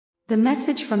The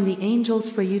message from the angels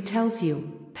for you tells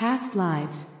you, past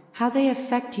lives, how they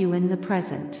affect you in the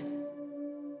present.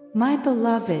 My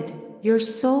beloved, your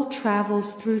soul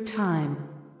travels through time,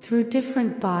 through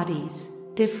different bodies,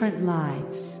 different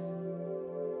lives.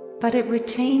 But it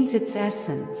retains its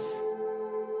essence.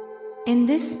 In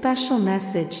this special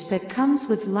message that comes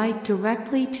with light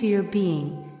directly to your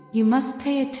being, you must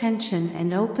pay attention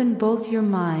and open both your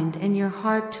mind and your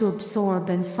heart to absorb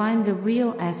and find the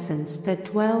real essence that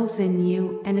dwells in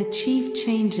you and achieve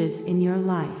changes in your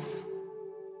life.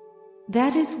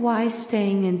 That is why,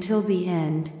 staying until the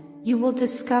end, you will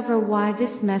discover why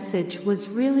this message was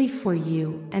really for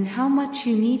you and how much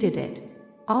you needed it.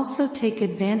 Also take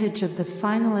advantage of the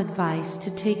final advice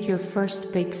to take your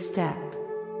first big step.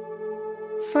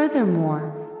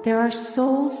 Furthermore, there are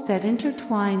souls that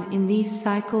intertwine in these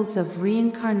cycles of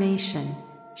reincarnation,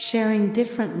 sharing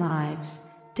different lives,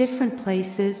 different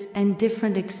places, and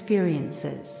different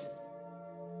experiences.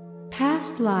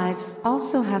 Past lives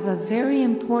also have a very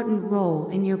important role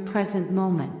in your present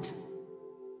moment.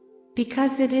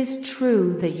 Because it is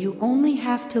true that you only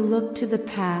have to look to the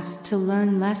past to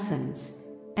learn lessons,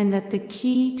 and that the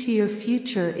key to your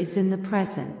future is in the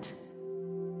present.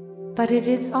 But it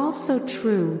is also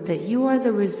true that you are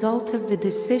the result of the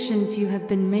decisions you have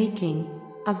been making,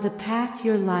 of the path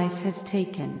your life has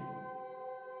taken.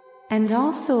 And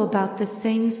also about the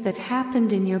things that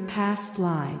happened in your past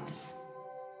lives.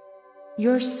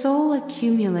 Your soul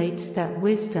accumulates that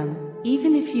wisdom,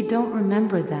 even if you don't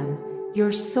remember them,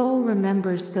 your soul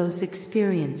remembers those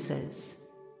experiences.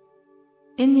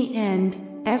 In the end,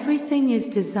 everything is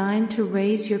designed to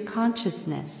raise your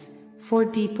consciousness, for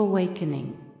deep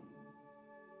awakening.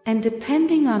 And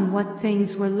depending on what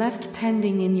things were left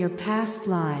pending in your past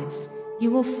lives,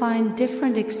 you will find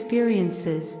different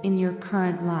experiences in your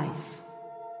current life.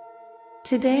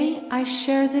 Today, I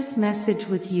share this message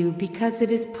with you because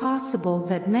it is possible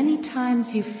that many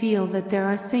times you feel that there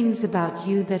are things about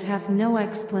you that have no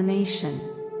explanation,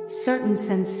 certain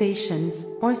sensations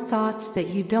or thoughts that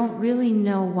you don't really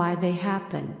know why they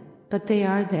happen, but they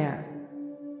are there.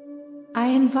 I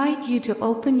invite you to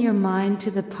open your mind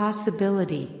to the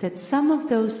possibility that some of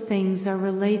those things are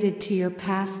related to your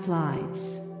past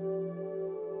lives.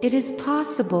 It is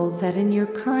possible that in your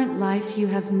current life you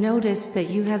have noticed that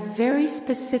you have very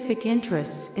specific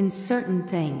interests in certain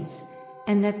things,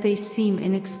 and that they seem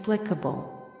inexplicable.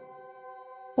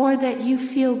 Or that you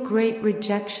feel great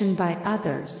rejection by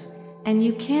others, and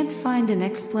you can't find an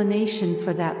explanation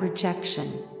for that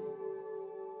rejection.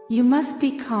 You must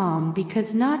be calm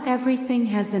because not everything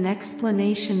has an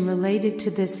explanation related to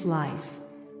this life,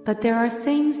 but there are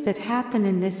things that happen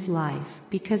in this life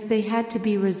because they had to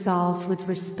be resolved with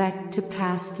respect to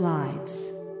past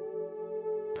lives.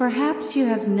 Perhaps you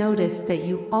have noticed that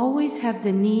you always have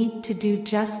the need to do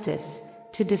justice,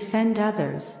 to defend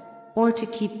others, or to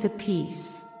keep the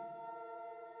peace.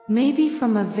 Maybe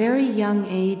from a very young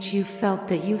age you felt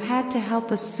that you had to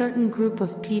help a certain group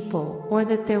of people or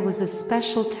that there was a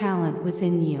special talent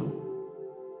within you.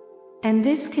 And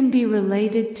this can be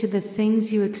related to the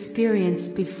things you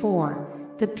experienced before,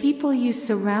 the people you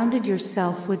surrounded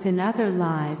yourself with in other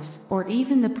lives, or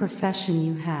even the profession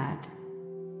you had.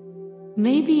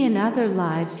 Maybe in other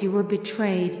lives you were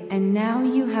betrayed and now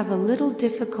you have a little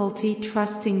difficulty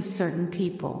trusting certain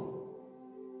people.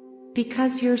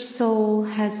 Because your soul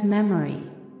has memory.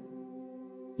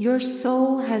 Your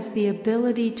soul has the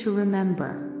ability to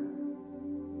remember.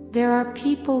 There are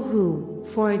people who,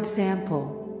 for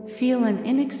example, feel an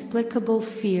inexplicable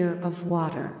fear of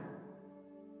water.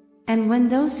 And when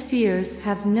those fears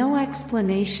have no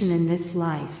explanation in this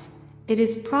life, it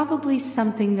is probably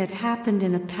something that happened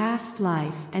in a past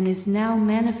life and is now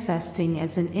manifesting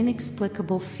as an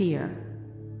inexplicable fear.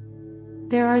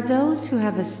 There are those who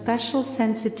have a special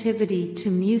sensitivity to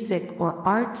music or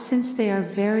art since they are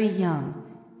very young,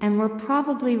 and were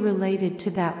probably related to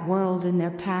that world in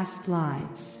their past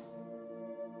lives.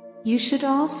 You should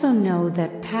also know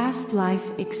that past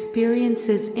life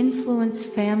experiences influence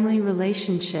family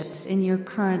relationships in your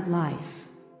current life.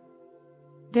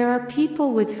 There are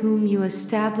people with whom you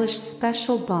established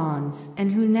special bonds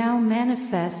and who now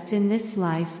manifest in this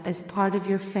life as part of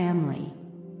your family.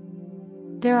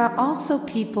 There are also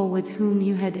people with whom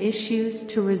you had issues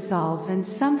to resolve and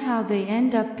somehow they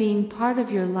end up being part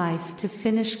of your life to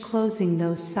finish closing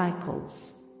those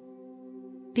cycles.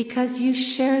 Because you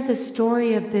share the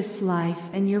story of this life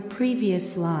and your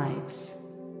previous lives.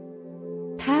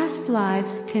 Past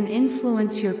lives can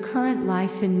influence your current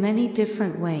life in many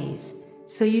different ways,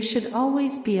 so you should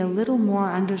always be a little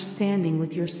more understanding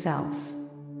with yourself.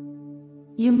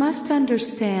 You must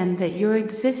understand that your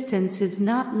existence is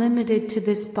not limited to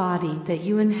this body that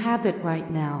you inhabit right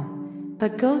now,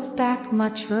 but goes back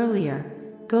much earlier,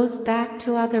 goes back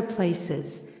to other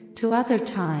places, to other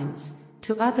times,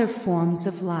 to other forms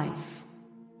of life.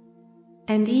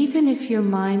 And even if your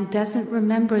mind doesn't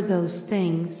remember those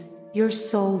things, your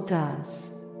soul does.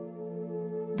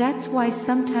 That's why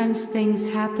sometimes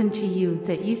things happen to you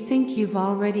that you think you've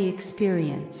already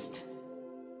experienced.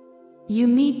 You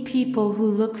meet people who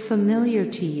look familiar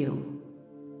to you.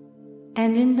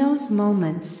 And in those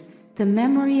moments, the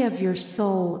memory of your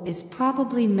soul is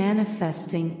probably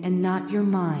manifesting and not your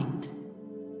mind.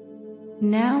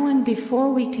 Now and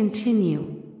before we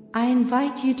continue, I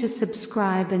invite you to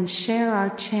subscribe and share our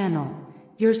channel.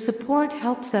 Your support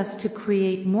helps us to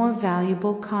create more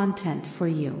valuable content for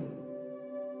you.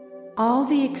 All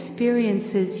the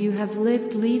experiences you have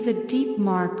lived leave a deep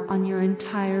mark on your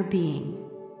entire being.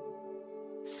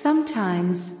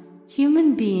 Sometimes,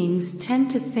 human beings tend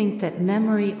to think that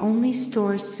memory only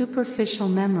stores superficial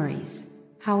memories.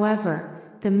 However,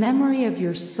 the memory of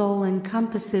your soul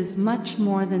encompasses much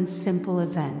more than simple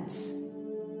events.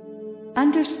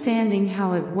 Understanding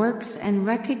how it works and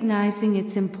recognizing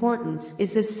its importance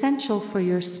is essential for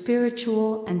your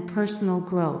spiritual and personal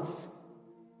growth.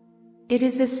 It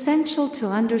is essential to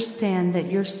understand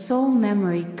that your soul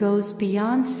memory goes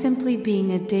beyond simply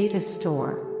being a data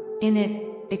store. In it,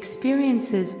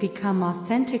 experiences become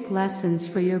authentic lessons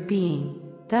for your being,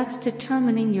 thus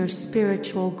determining your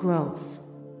spiritual growth.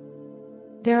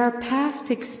 There are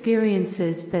past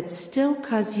experiences that still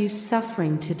cause you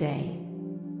suffering today.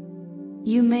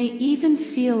 You may even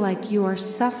feel like you are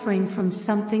suffering from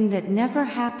something that never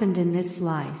happened in this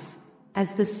life,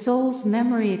 as the soul's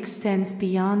memory extends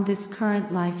beyond this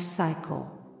current life cycle.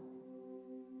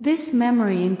 This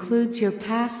memory includes your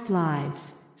past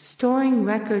lives, storing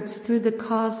records through the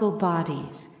causal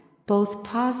bodies, both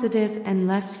positive and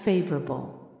less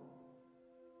favorable.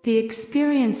 The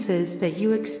experiences that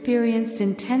you experienced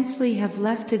intensely have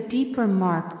left a deeper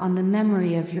mark on the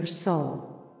memory of your soul.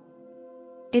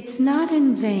 It's not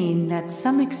in vain that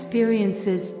some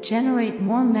experiences generate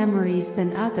more memories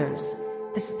than others,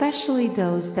 especially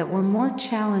those that were more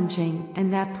challenging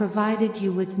and that provided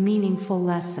you with meaningful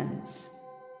lessons.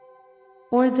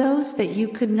 Or those that you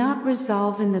could not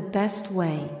resolve in the best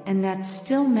way and that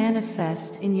still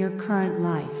manifest in your current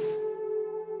life.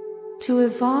 To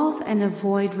evolve and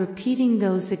avoid repeating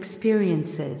those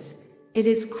experiences, it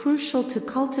is crucial to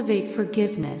cultivate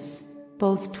forgiveness,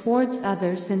 both towards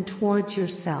others and towards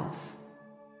yourself.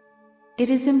 It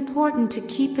is important to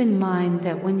keep in mind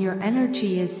that when your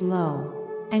energy is low,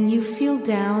 and you feel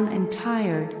down and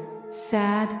tired,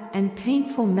 sad and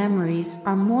painful memories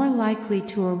are more likely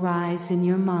to arise in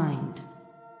your mind.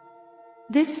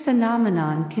 This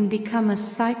phenomenon can become a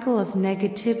cycle of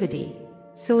negativity,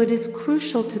 so it is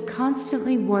crucial to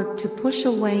constantly work to push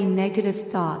away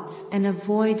negative thoughts and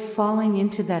avoid falling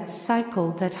into that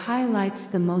cycle that highlights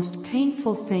the most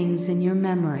painful things in your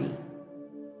memory.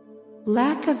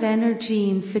 Lack of energy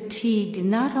and fatigue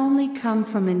not only come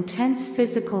from intense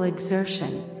physical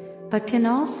exertion, but can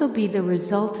also be the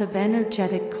result of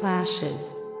energetic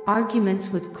clashes, arguments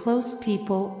with close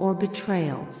people, or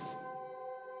betrayals.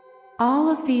 All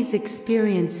of these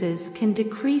experiences can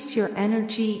decrease your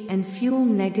energy and fuel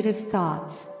negative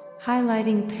thoughts,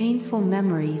 highlighting painful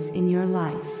memories in your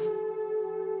life.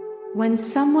 When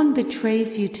someone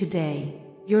betrays you today,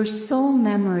 your soul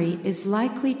memory is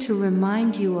likely to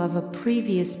remind you of a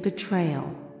previous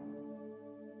betrayal.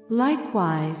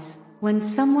 Likewise, when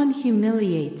someone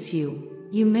humiliates you,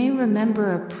 you may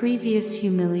remember a previous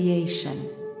humiliation.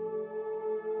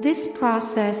 This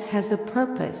process has a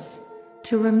purpose: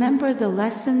 to remember the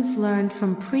lessons learned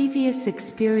from previous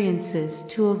experiences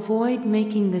to avoid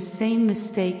making the same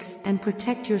mistakes and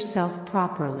protect yourself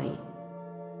properly.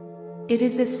 It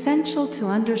is essential to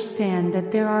understand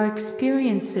that there are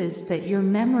experiences that your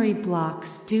memory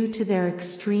blocks due to their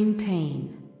extreme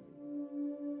pain.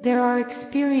 There are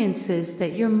experiences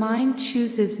that your mind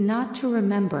chooses not to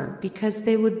remember because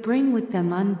they would bring with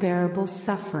them unbearable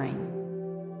suffering.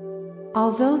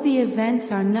 Although the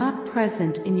events are not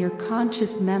present in your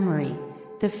conscious memory,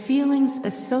 the feelings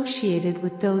associated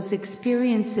with those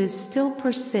experiences still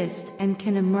persist and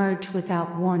can emerge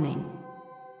without warning.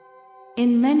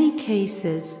 In many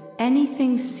cases,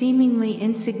 anything seemingly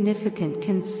insignificant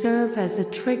can serve as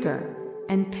a trigger,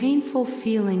 and painful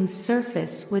feelings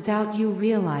surface without you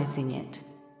realizing it.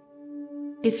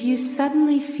 If you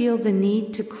suddenly feel the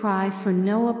need to cry for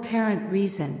no apparent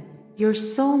reason, your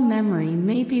soul memory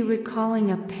may be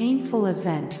recalling a painful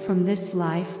event from this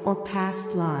life or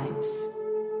past lives.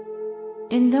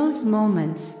 In those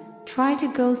moments, try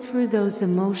to go through those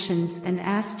emotions and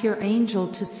ask your angel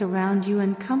to surround you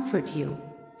and comfort you.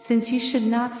 Since you should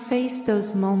not face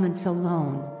those moments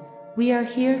alone, we are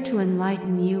here to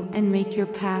enlighten you and make your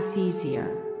path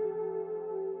easier.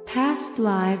 Past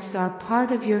lives are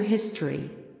part of your history,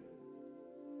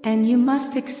 and you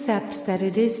must accept that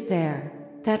it is there,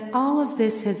 that all of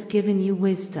this has given you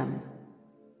wisdom.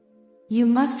 You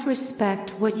must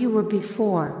respect what you were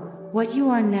before, what you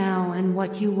are now, and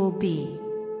what you will be.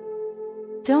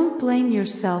 Don't blame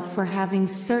yourself for having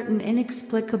certain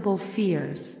inexplicable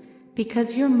fears,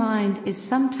 because your mind is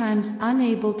sometimes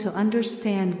unable to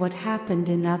understand what happened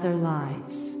in other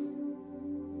lives.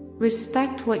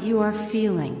 Respect what you are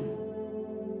feeling.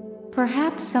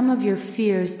 Perhaps some of your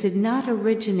fears did not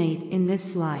originate in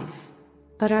this life,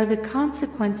 but are the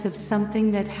consequence of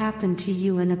something that happened to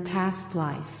you in a past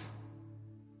life.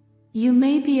 You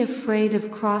may be afraid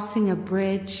of crossing a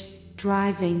bridge,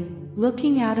 driving,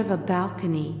 looking out of a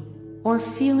balcony, or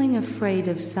feeling afraid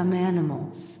of some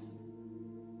animals.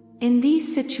 In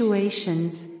these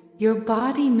situations, your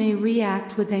body may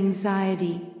react with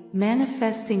anxiety,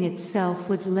 manifesting itself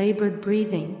with labored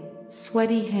breathing,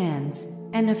 sweaty hands,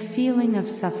 and a feeling of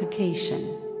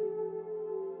suffocation.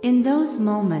 In those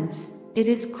moments, it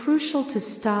is crucial to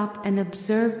stop and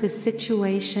observe the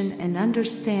situation and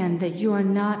understand that you are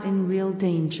not in real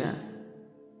danger.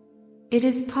 It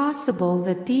is possible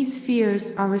that these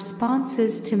fears are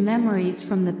responses to memories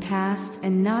from the past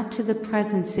and not to the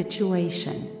present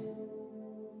situation.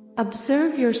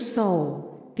 Observe your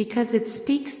soul, because it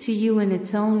speaks to you in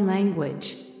its own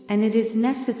language, and it is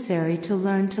necessary to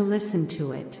learn to listen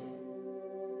to it.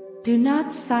 Do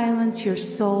not silence your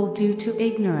soul due to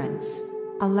ignorance.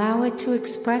 Allow it to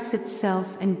express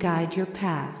itself and guide your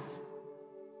path.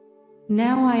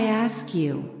 Now I ask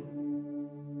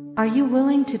you, are you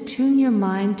willing to tune your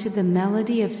mind to the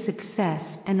melody of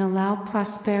success and allow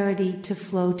prosperity to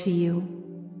flow to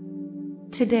you?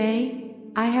 Today,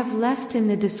 I have left in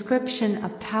the description a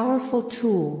powerful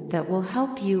tool that will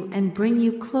help you and bring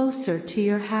you closer to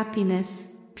your happiness,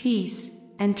 peace,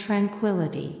 and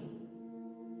tranquility.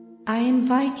 I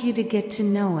invite you to get to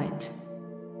know it.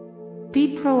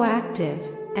 Be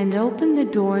proactive, and open the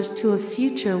doors to a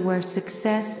future where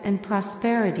success and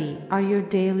prosperity are your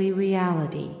daily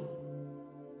reality.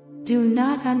 Do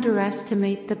not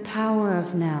underestimate the power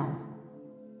of now.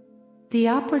 The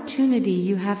opportunity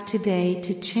you have today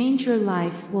to change your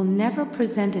life will never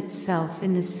present itself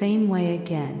in the same way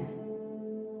again.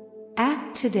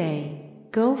 Act today,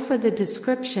 go for the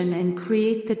description and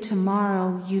create the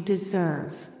tomorrow you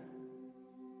deserve.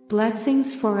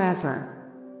 Blessings forever.